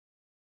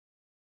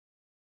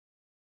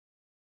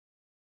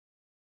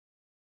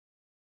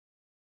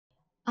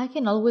I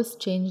can always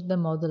change the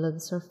model of the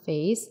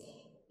surface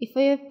if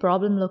I have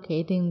problem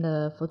locating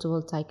the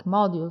photovoltaic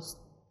modules.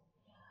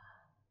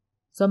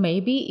 So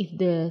maybe if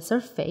the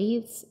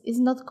surface is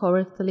not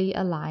correctly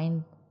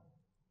aligned.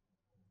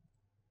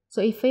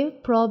 So if I have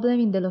a problem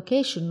in the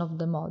location of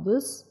the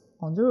modules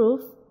on the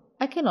roof,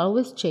 I can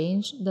always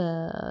change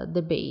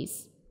the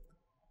base.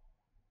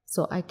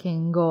 So I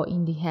can go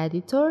in the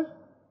editor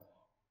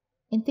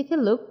and take a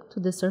look to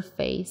the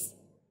surface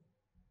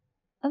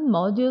and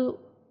module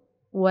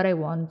what I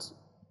want.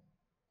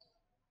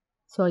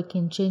 So I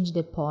can change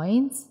the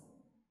points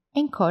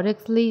and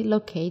correctly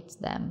locate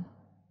them.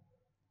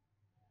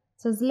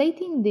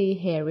 Translating the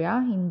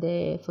area in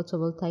the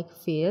photovoltaic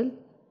field,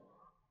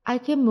 I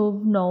can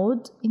move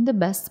node in the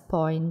best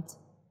point.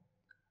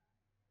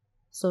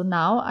 So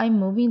now I'm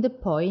moving the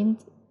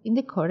point in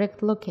the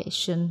correct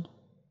location.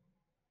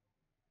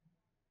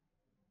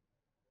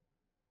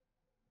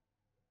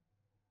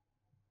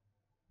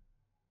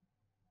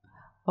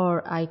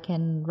 Or I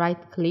can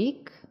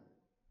right-click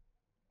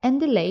and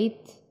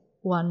delete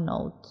one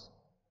node.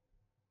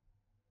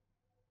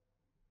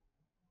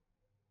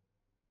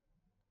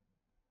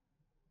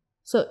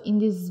 So in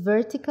this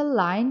vertical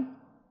line,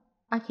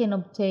 I can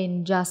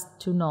obtain just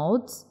 2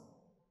 nodes,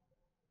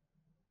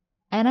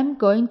 and I'm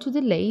going to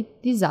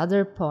delete this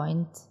other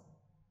point.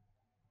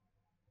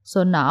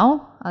 So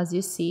now, as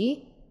you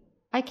see,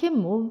 I can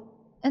move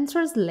and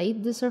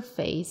translate the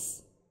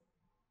surface.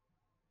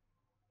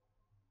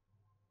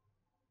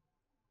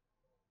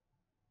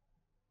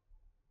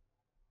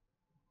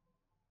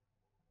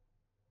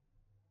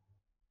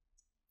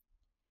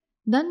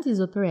 Done this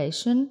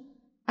operation,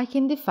 I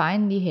can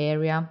define the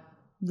area,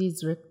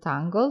 this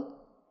rectangle,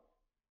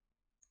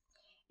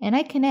 and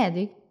I can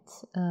edit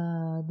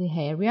the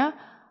area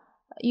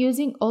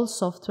using all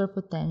software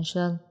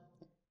potential.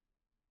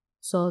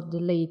 So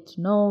delete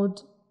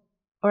node,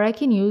 or I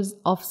can use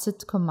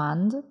offset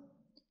command.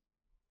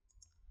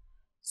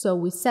 So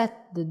we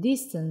set the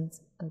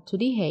distance to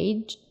the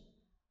edge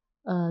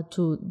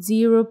to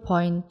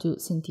 0.2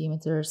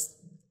 centimeters.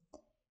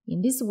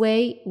 In this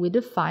way, we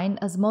define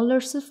a smaller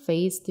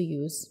surface to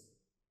use.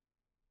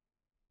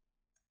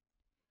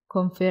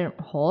 Confirm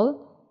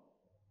all.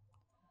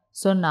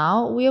 So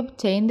now we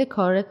obtain the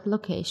correct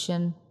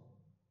location.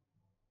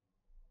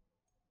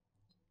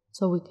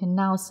 So we can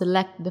now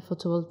select the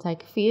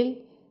photovoltaic field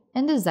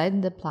and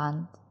design the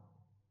plant.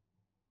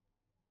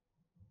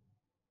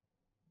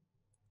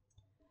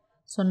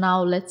 So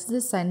now let's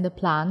design the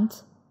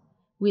plant.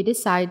 We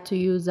decide to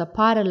use a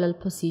parallel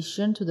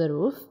position to the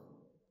roof.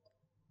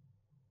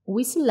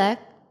 We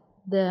select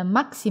the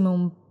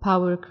maximum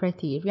power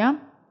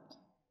criteria.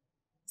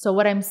 So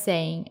what I'm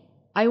saying,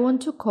 I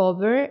want to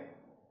cover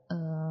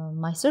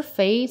my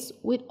surface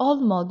with all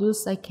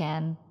modules I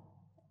can.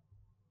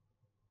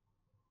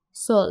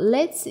 So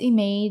let's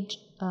image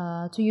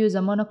to use a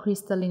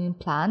monocrystalline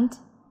plant.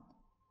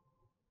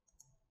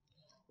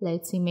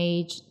 Let's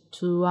image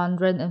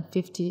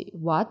 250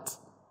 watt.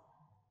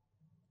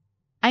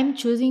 I'm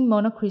choosing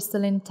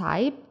monocrystalline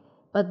type,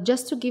 but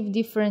just to give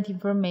different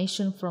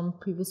information from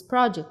previous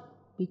project,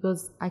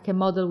 because I can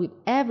model with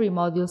every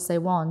modules I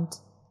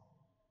want.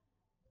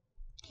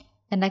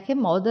 And I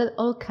can model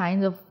all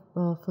kinds of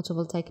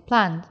photovoltaic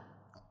plant.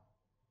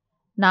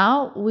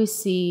 Now we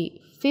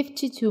see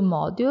 52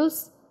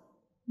 modules.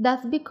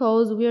 That's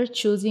because we are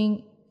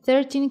choosing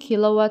 13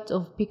 kilowatt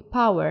of peak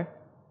power.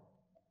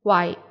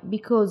 Why?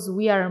 Because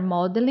we are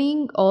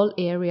modeling all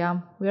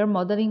area. We are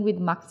modeling with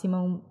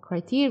maximum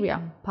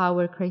criteria,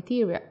 power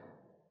criteria.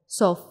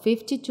 So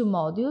 52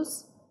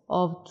 modules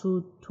of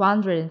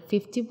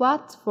 250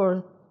 watts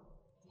for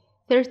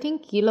 13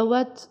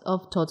 kilowatts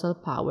of total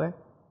power.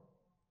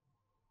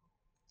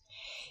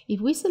 If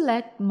we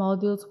select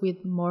modules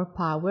with more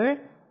power,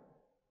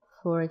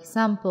 for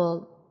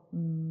example,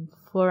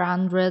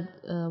 400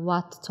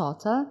 watt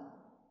total,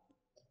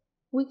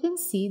 we can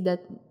see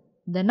that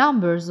the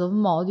numbers of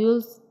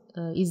modules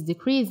is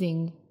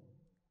decreasing.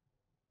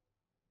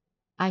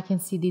 I can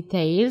see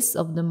details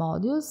of the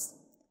modules.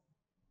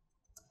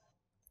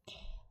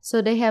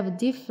 So they have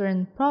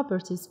different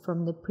properties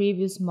from the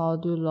previous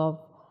module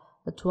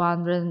of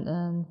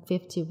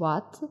 250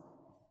 watt.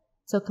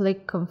 So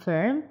click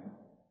confirm.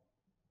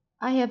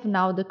 I have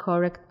now the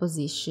correct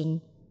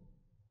position.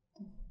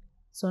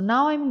 So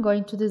now I'm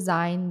going to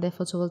design the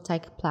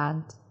photovoltaic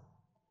plant,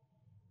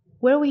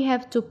 where we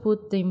have to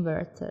put the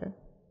inverter.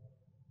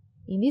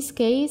 In this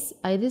case,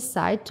 I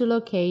decide to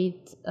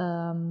locate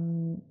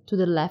to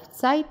the left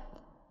side,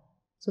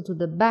 so to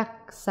the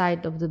back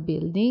side of the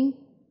building.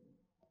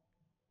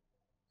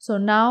 So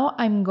now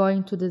I'm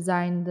going to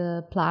design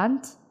the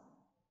plant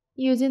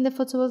using the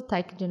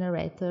photovoltaic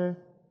generator.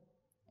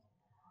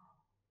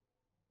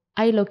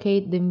 I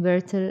locate the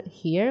inverter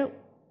here,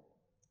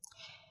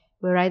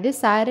 where I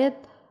decided,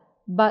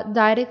 but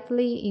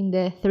directly in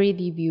the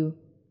 3D view.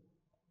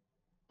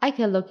 I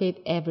can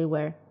locate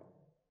everywhere.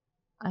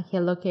 I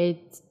can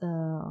locate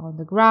on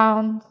the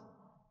ground,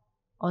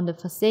 on the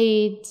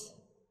facade,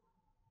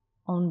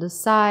 on the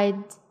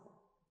side.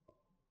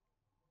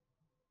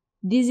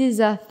 This is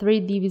a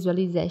 3D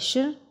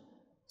visualization.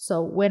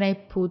 So when I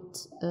put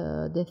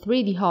the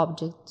 3D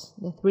object,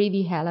 the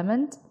 3D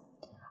element,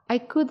 I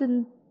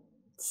couldn't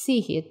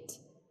see it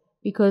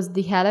because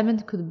the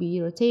element could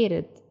be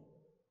rotated.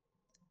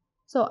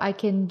 So I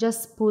can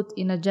just put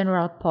in a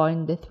general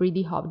point the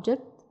 3D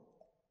object,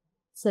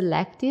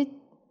 select it,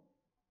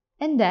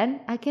 and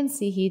then I can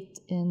see it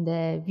in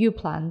the view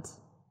plant.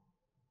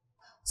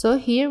 So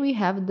here we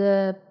have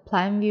the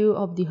plan view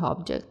of the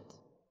object.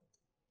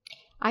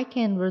 I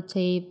can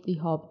rotate the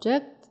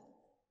object.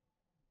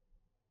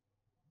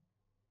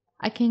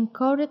 I can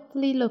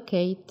correctly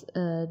locate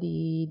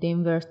the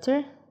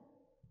inverter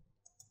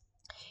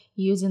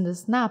using the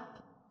snap.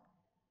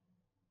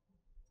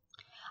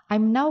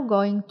 I'm now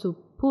going to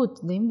put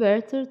the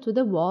inverter to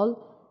the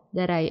wall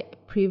that I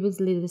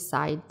previously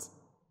decided.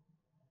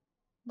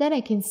 Then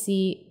I can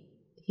see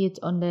it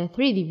on the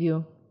 3D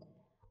view.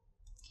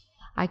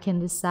 I can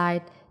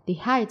decide the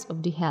height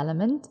of the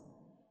element,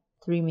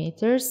 3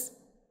 meters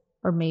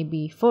or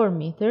maybe 4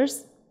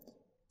 meters.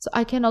 So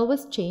I can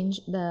always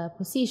change the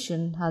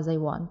position as I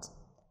want.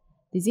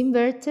 This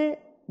inverter,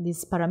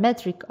 this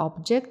parametric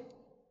object,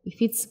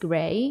 if it's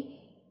gray,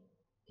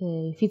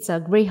 if it's a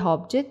gray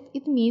object,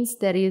 it means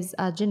there is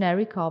a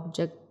generic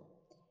object.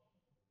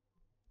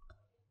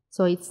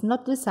 So it's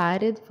not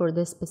decided for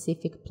the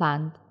specific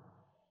plant.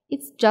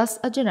 It's just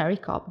a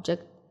generic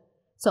object.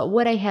 So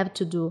what I have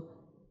to do,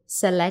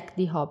 select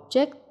the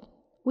object.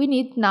 We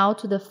need now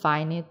to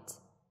define it.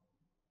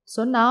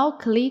 So now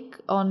click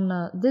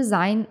on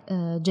Design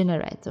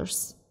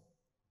Generators.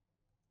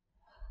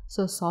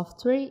 So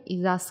software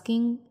is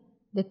asking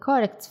the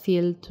correct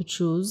field to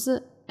choose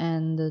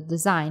and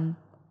design.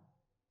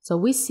 So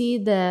we see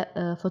the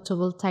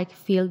photovoltaic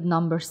field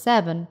number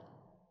 7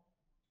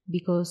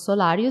 because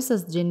Solarius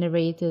has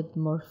generated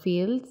more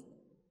fields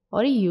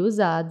or use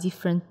a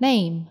different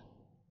name.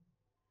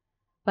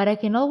 But I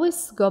can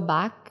always go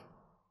back,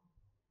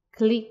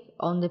 click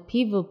on the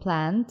PV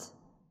plant,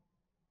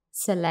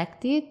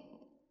 select it,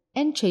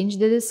 and change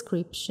the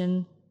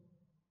description.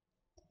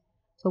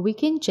 So we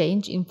can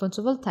change in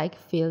photovoltaic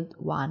field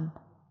 1.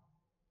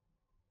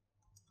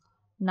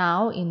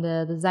 Now in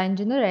the design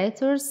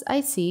generators,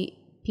 I see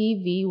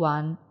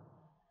PV1.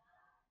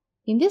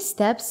 In this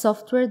step,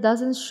 software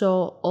doesn't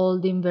show all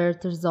the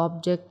inverter's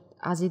object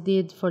as it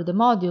did for the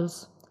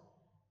modules,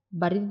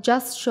 but it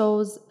just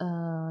shows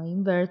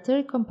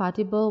inverter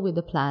compatible with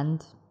the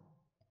plant.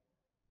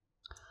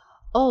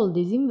 All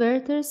these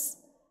inverters,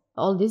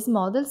 all these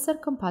models are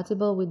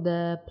compatible with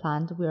the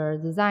plant we are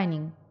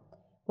designing.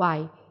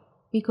 Why?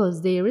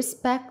 Because they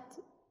respect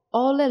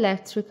all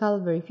electrical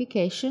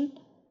verification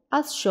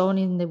as shown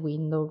in the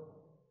window.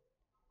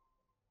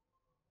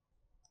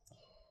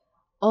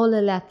 All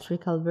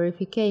electrical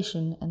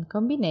verification and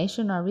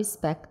combination are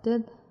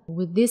respected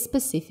with this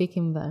specific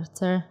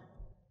inverter.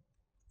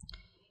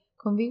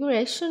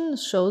 Configuration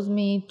shows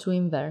me 2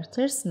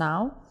 inverters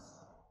now.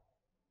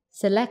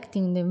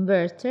 Selecting the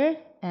inverter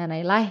and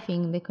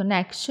highlighting the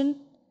connection,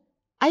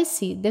 I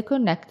see the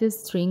connected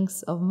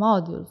strings of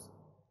modules.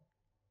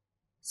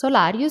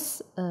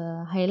 Solarius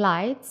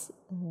highlights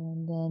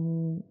and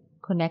then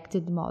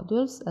connected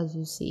modules, as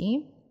you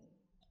see.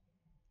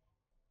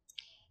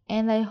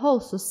 And I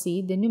also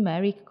see the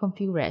numeric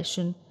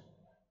configuration.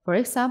 For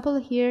example,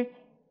 here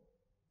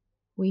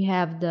we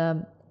have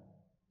the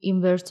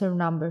inverter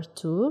number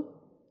 2.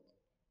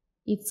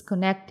 It's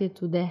connected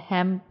to the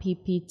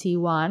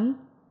MPPT1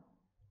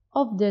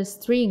 of the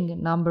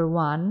string number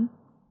 1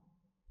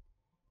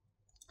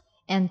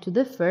 and to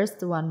the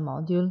first 1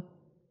 module.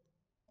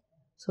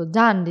 So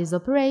done this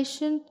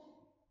operation,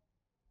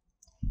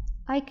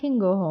 I can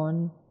go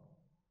on.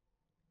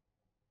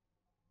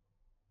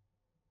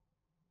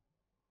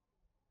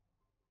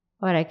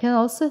 Or I can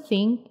also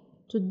think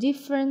to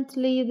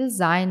differently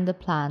design the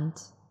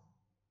plant.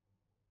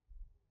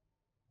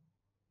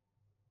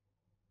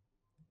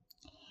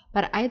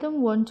 But I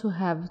don't want to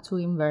have 2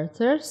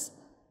 inverters.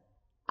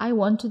 I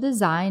want to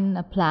design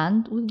a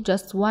plant with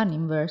just 1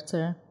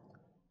 inverter,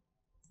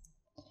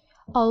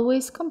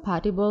 always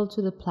compatible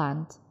to the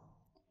plant.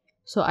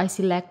 So I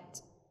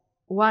select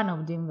one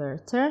of the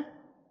inverter.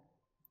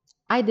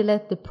 I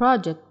delete the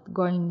project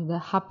going in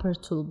the upper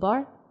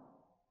toolbar.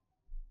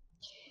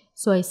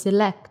 So I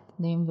select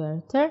the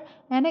inverter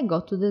and I go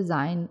to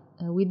design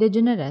with the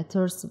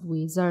generators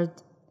wizard.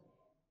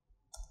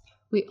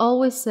 We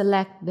always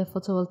select the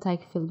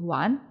photovoltaic field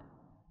 1.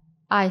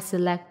 I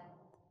select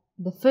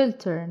the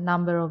filter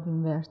number of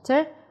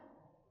inverter.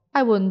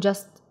 I want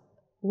just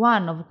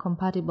one of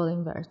compatible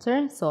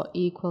inverter, so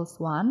equals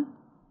 1.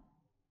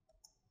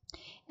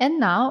 And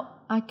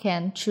now I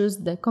can choose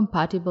the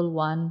compatible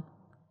one.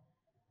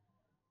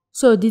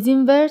 So this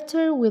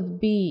inverter will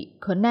be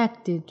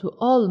connected to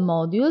all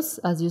modules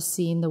as you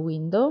see in the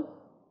window.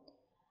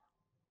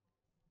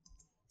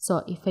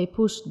 So if I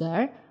push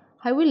there,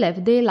 I will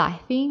have the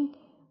lighting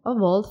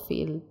of all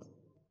fields.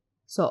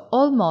 So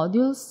all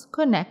modules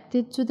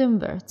connected to the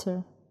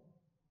inverter.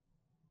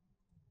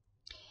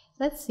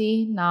 Let's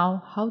see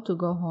now how to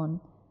go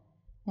on.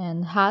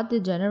 and add the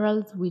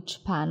general switch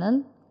panel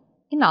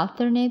in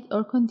alternate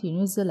or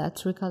continuous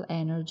electrical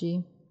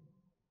energy.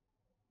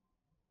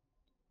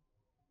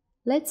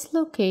 Let's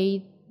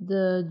locate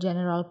the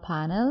general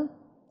panel.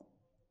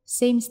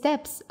 Same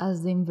steps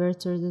as the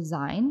inverter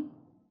design.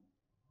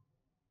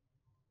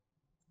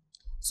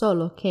 So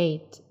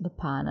locate the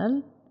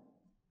panel.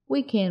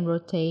 We can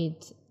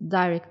rotate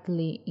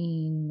directly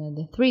in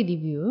the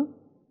 3D view.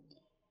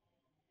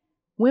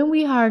 When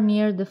we are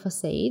near the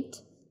facade,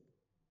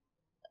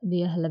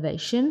 the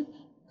elevation,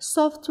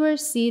 software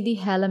see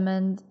the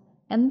element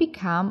and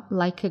become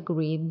like a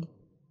grid.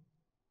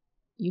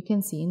 You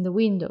can see in the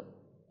window.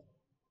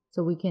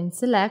 So we can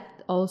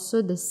select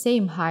also the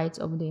same height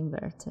of the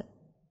inverter.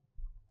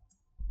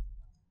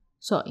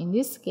 So in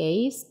this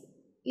case,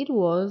 it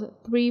was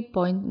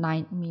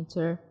 3.9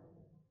 meter.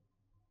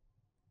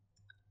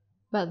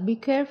 But be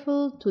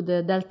careful to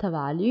the delta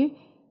value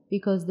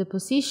because the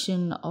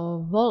position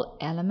of all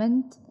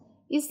element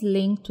is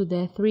linked to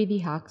the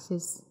 3D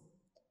axis.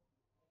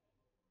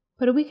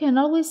 But we can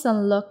always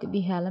unlock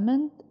the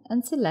element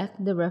and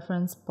select the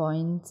reference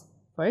point,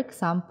 for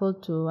example,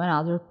 to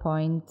another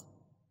point.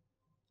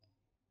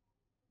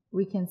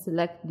 We can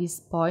select this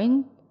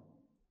point.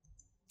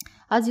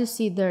 As you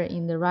see there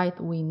in the right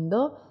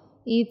window,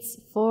 it's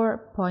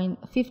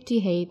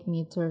 4.58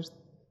 meters.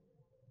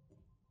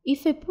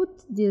 If I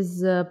put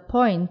this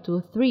point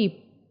to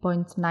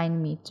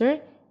 3.9 meter,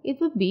 it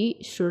would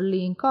be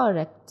surely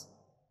incorrect,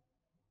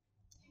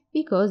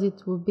 because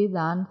it would be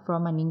done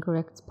from an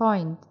incorrect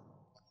point.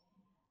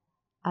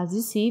 As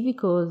you see,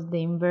 because the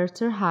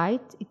inverter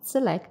height is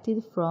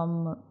selected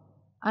from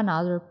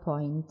another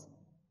point.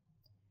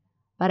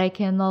 But I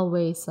can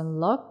always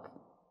unlock,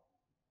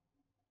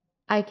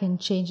 I can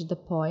change the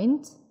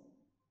point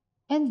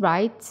and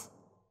write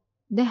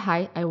the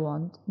height I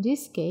want. In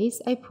this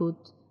case, I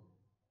put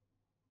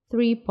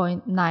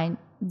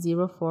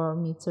 3.904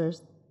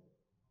 meters.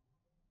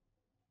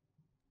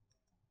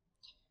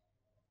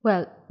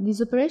 Well,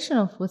 this operation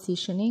of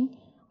positioning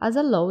has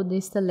allowed the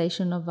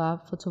installation of a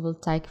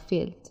photovoltaic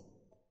field,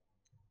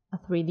 a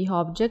 3D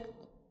object,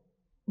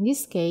 in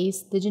this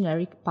case the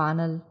generic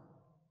panel.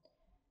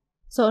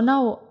 So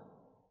now,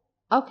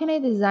 how can I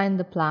design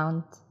the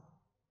plant?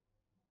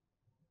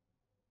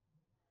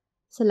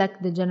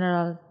 Select the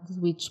general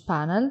switch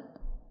panel,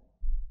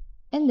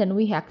 and then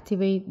we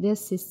activate the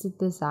assisted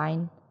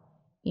design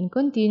in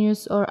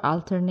continuous or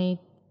alternate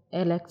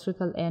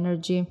electrical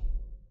energy.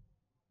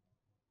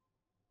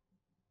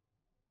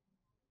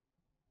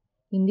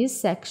 In this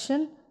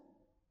section,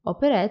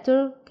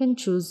 operator can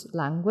choose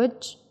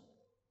language.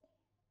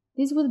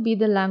 This will be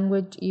the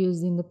language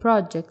used in the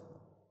project.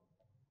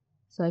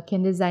 So I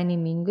can design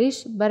in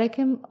English, but I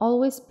can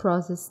always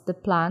process the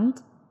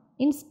plant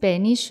in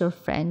Spanish or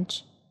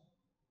French.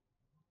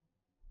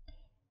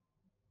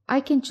 I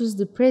can choose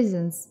the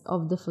presence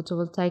of the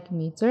photovoltaic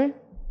meter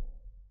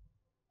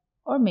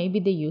or maybe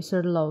the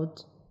user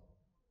load.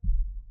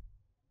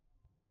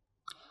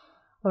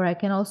 Or I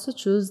can also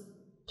choose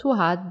to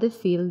add the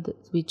field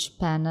switch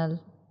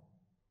panel.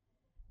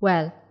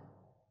 Well,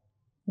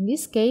 in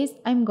this case,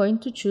 I'm going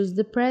to choose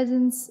the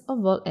presence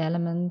of all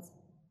elements.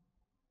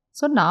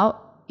 So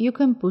now you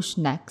can push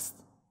next.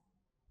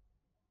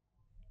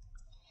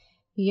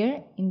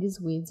 Here in this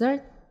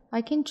wizard,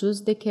 I can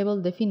choose the cable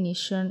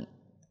definition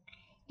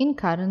in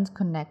current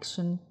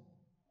connection.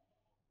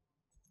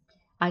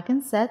 I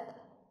can set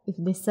if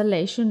the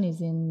installation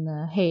is in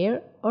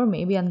air or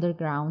maybe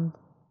underground.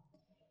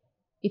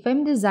 If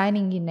I'm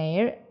designing in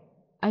air,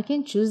 I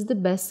can choose the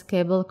best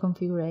cable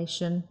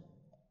configuration.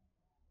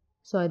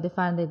 So I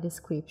define the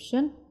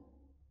description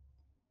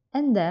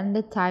and then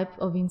the type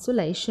of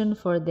insulation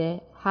for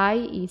the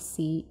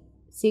IEC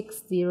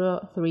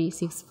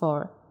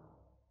 60364.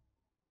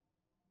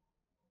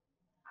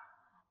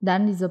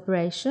 Done this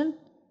operation,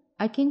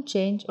 I can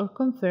change or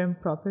confirm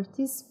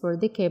properties for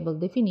the cable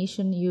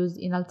definition used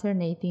in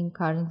alternating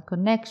current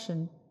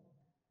connection.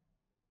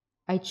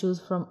 I choose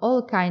from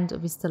all kinds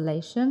of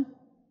installation,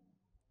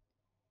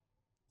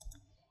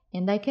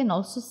 and I can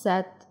also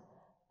set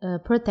a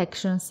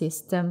protection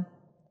system.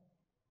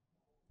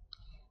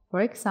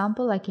 For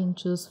example, I can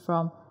choose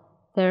from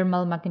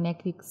thermal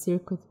magnetic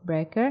circuit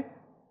breaker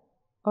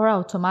or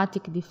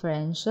automatic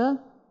differential.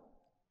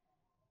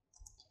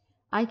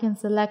 I can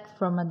select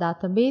from a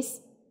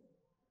database.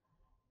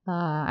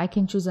 I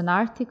can choose an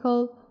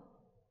article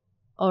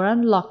or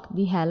unlock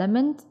the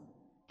element,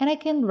 and I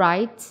can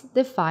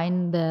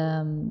define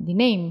the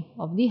name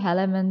of the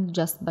element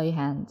just by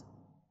hand.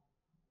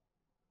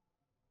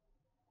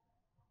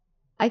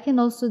 I can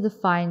also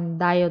define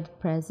diode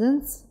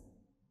presence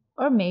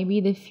or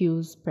maybe the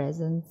fuse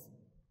presence.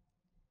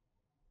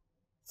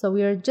 So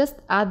we are just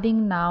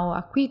adding now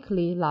a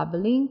quickly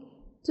labeling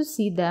to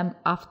see them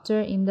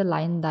after in the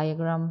line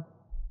diagram.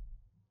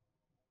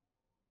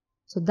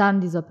 So done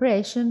this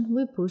operation,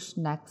 we push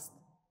next.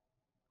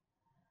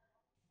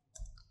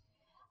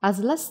 As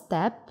last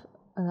step,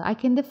 I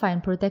can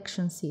define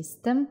protection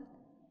system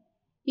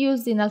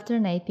used in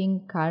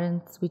alternating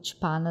current switch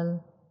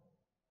panel.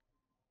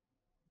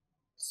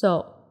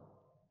 So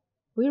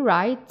we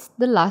write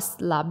the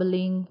last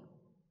labeling.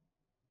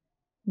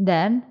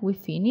 Then we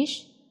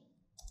finish,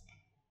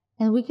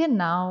 and we can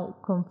now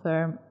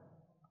confirm.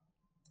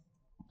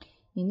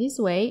 In this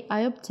way, I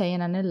obtain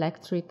an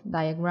electric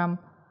diagram,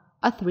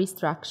 a tree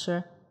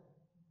structure.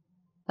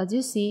 As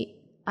you see,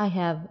 I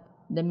have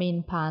the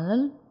main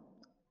panel,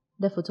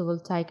 the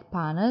photovoltaic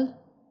panel,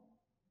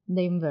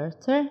 the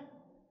inverter,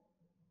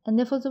 and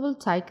the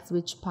photovoltaic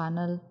switch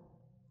panel.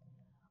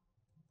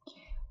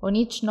 On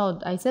each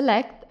node I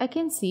select, I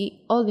can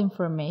see all the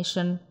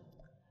information.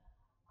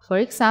 For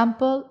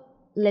example,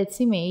 let's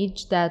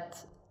imagine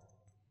that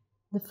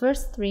the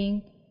first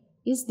string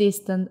is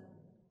distant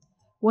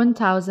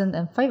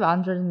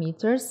 1,500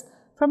 meters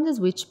from the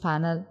switch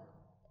panel.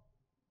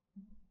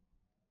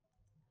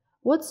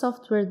 What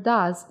software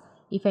does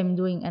if I'm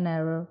doing an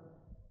error?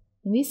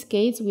 In this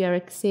case, we are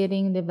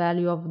exceeding the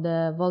value of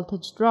the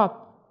voltage drop.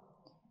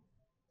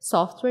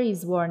 Software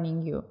is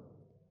warning you.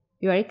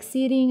 You are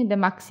exceeding the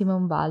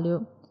maximum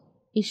value.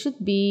 It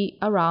should be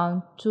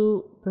around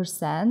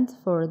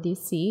 2% for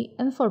DC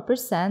and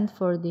 4%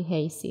 for the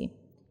AC.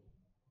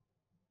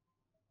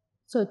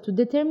 So to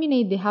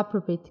determine the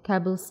appropriate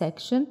cable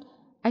section,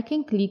 I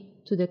can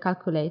click to the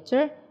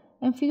calculator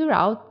and figure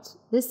out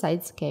the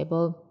size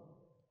cable.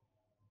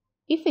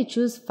 If I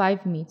choose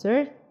 5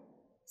 meters,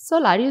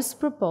 Solarius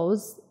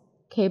proposes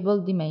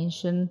cable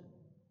dimension.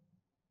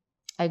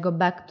 I go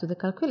back to the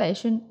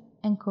calculation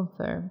and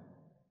confirm.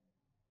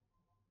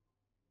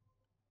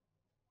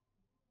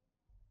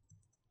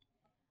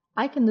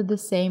 I can do the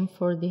same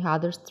for the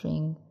other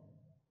string.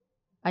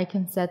 I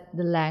can set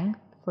the length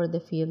for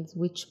the field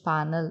switch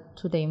panel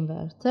to the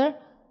inverter,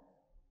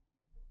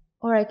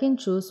 or I can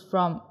choose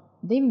from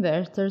the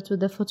inverter to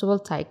the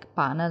photovoltaic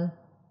panel,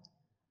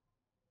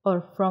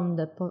 or from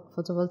the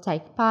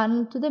photovoltaic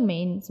panel to the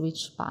main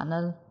switch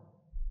panel.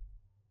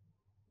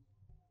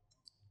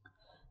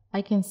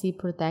 I can see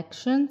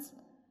protections,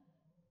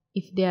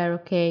 if they are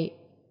okay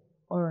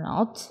or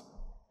not,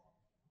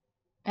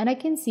 and I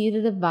can see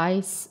the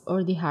device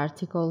or the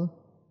article.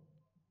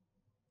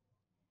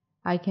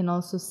 I can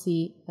also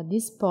see at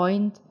this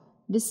point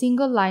the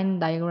single line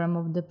diagram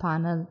of the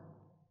panel.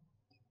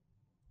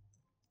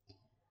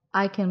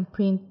 I can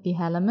print the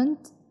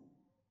element,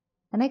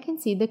 and I can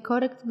see the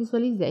correct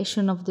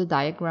visualization of the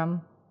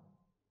diagram.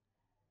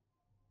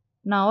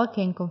 Now I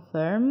can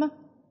confirm.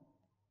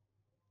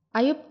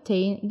 I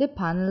obtain the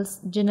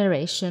panel's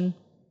generation.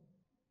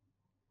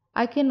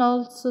 I can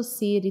also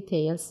see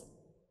details.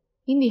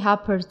 In the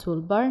upper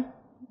toolbar,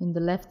 in the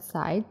left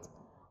side,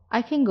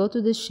 I can go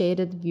to the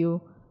shaded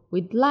view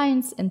with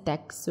lines and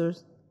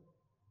textures.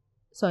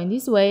 So in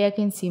this way I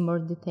can see more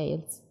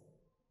details.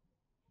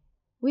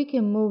 We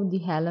can move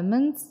the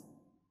elements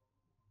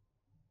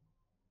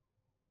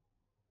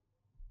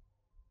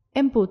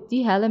and put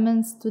the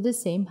elements to the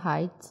same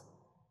height.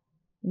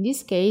 In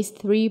this case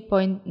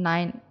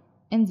 3.9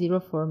 and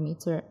 0.4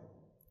 meter.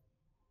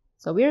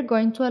 So we are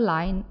going to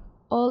align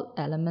all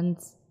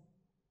elements.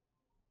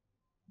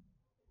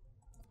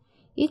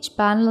 Each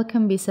panel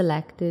can be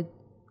selected.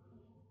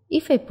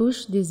 If I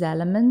push this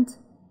element,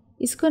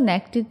 it's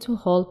connected to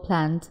whole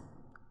plant.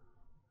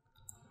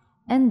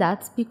 And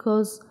that's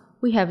because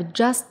we have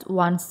just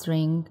one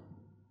string.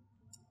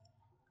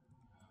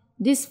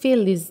 This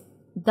field is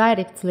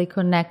directly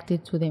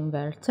connected to the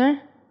inverter.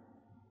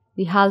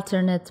 The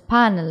alternate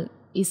panel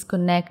is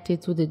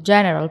connected to the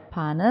general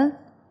panel,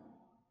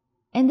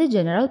 and the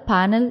general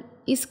panel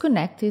is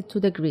connected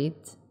to the grid.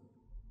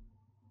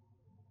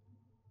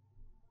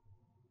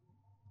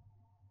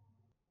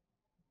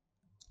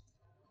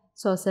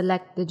 So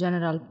select the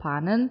general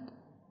panel.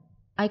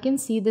 I can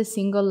see the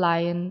single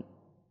line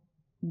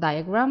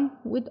diagram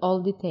with all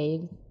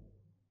details.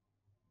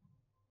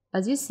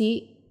 As you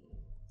see,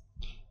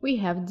 we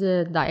have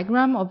the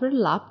diagram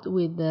overlapped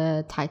with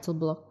the title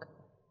block.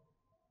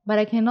 But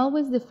I can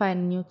always define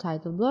a new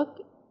title block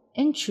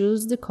and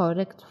choose the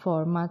correct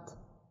format.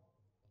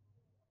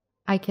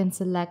 I can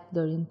select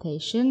the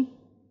orientation,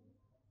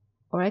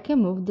 or I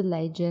can move the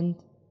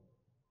legend.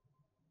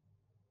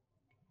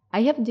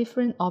 I have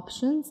different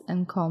options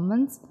and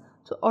commands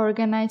to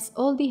organize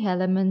all the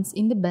elements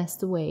in the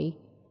best way,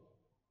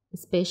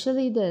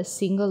 especially the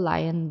single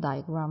line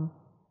diagram.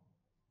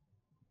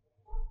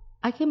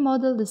 I can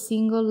model the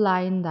single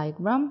line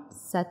diagram,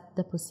 set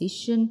the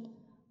position,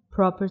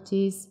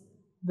 properties,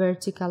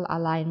 vertical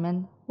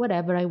alignment,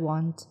 whatever I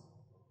want.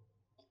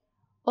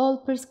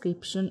 All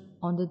prescription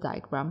on the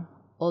diagram,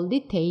 all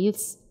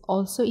details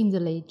also in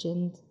the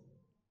legend.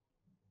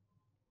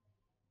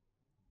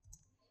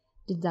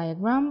 The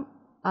diagram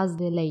has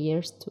the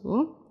layers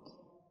too,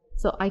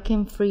 so I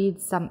can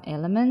freeze some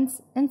elements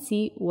and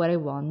see what I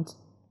want.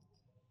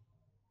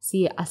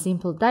 See a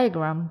simple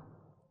diagram,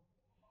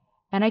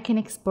 and I can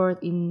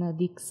export in a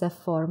DXF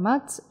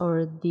format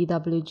or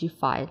DWG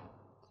file.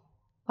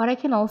 Or I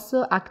can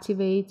also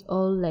activate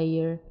all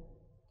layers.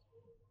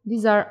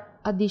 These are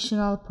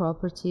additional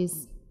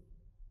properties.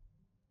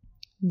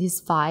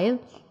 This file,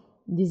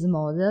 this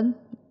model,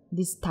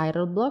 this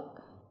title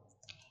block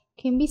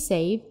can be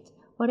saved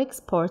or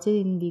export it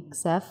in the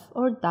XF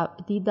or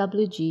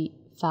DWG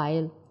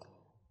file,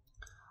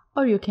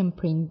 or you can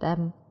print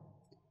them.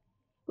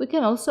 We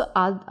can also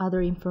add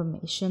other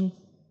information.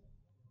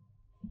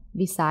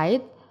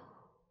 Beside,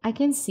 I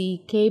can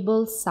see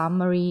cable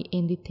summary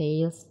and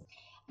details.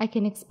 I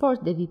can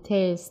export the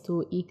details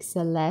to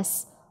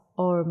XLS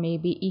or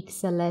maybe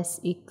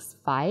XLSX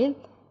file,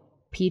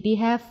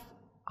 PDF,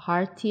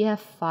 RTF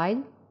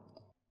file.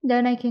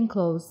 Then I can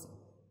close.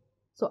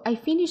 So I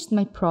finished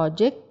my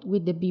project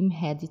with the BIM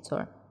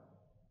editor.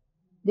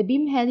 The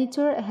BIM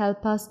editor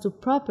helps us to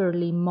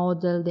properly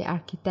model the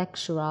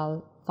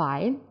architectural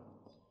file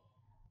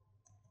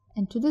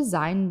and to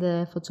design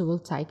the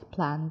photovoltaic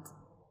plant.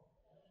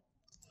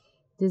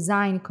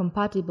 Design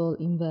compatible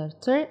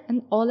inverter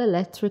and all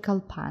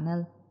electrical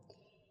panel,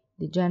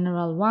 the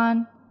general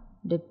one,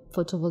 the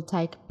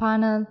photovoltaic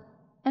panel,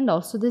 and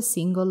also the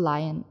single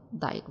line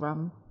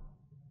diagram.